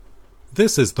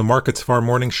This is the Markets Farm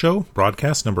Morning Show,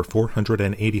 broadcast number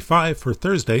 485 for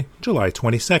Thursday, July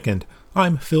 22nd.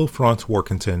 I'm Phil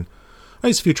Franz-Warkentin.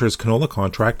 ICE futures canola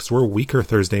contracts were weaker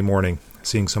Thursday morning,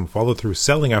 seeing some follow-through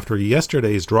selling after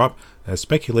yesterday's drop as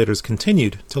speculators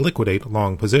continued to liquidate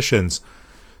long positions.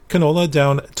 Canola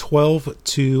down $12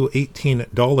 to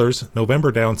 $18,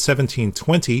 November down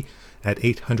 $17.20 at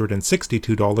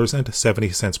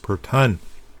 $862.70 per ton.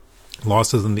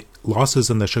 Losses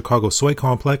in the Chicago soy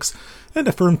complex and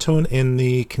a firm tone in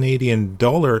the Canadian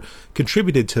dollar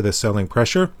contributed to the selling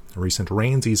pressure. Recent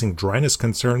rains easing dryness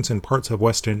concerns in parts of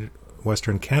Western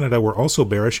Canada were also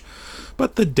bearish,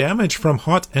 but the damage from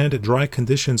hot and dry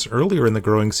conditions earlier in the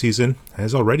growing season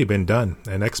has already been done,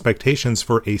 and expectations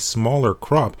for a smaller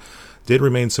crop did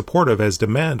remain supportive as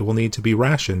demand will need to be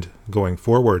rationed going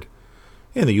forward.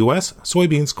 In the U.S.,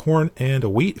 soybeans, corn, and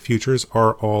wheat futures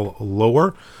are all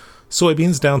lower.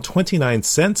 Soybeans down 29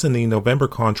 cents in the November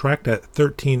contract at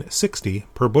 $13.60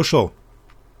 per bushel.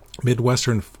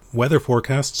 Midwestern weather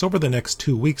forecasts over the next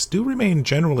 2 weeks do remain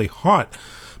generally hot,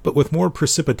 but with more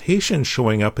precipitation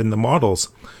showing up in the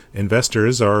models.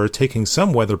 Investors are taking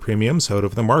some weather premiums out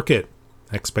of the market.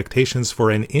 Expectations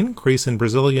for an increase in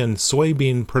Brazilian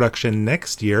soybean production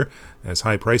next year, as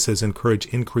high prices encourage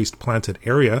increased planted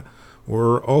area,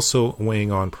 were also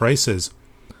weighing on prices.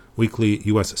 Weekly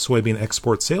U.S. soybean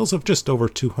export sales of just over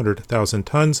 200,000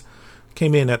 tons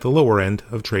came in at the lower end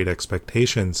of trade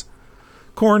expectations.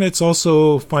 Corn, it's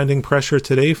also finding pressure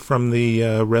today from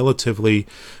the relatively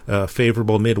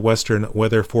favorable Midwestern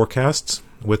weather forecasts,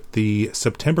 with the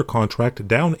September contract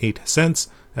down 8 cents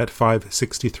at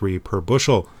 $5.63 per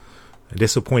bushel.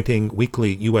 Disappointing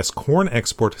weekly U.S. corn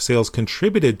export sales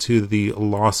contributed to the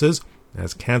losses,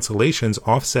 as cancellations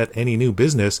offset any new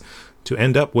business to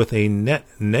end up with a net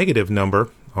negative number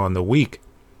on the week.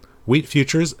 Wheat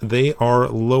futures, they are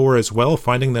lower as well,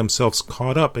 finding themselves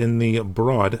caught up in the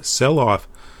broad sell-off.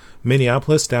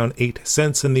 Minneapolis down 8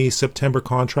 cents in the September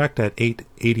contract at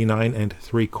 $8.89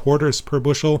 3/4 per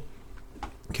bushel.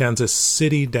 Kansas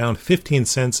City down 15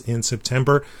 cents in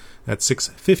September at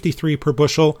 $6.53 per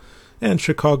bushel. And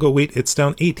Chicago wheat, it's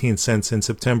down 18 cents in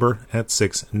September at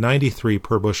 $6.93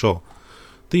 per bushel.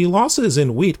 The losses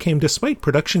in wheat came despite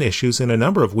production issues in a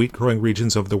number of wheat-growing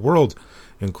regions of the world,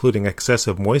 including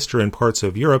excessive moisture in parts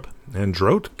of Europe and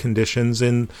drought conditions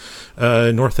in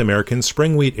North American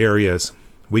spring wheat areas.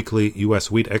 Weekly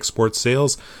U.S. wheat export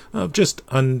sales of just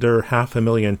under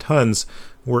 500,000 tons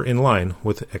were in line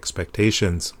with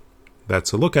expectations.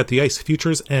 That's a look at the ICE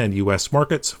futures and U.S.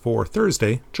 markets for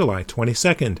Thursday, July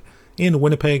 22nd. In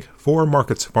Winnipeg, for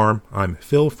Markets Farm, I'm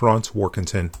Phil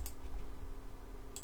Franz-Warkentin.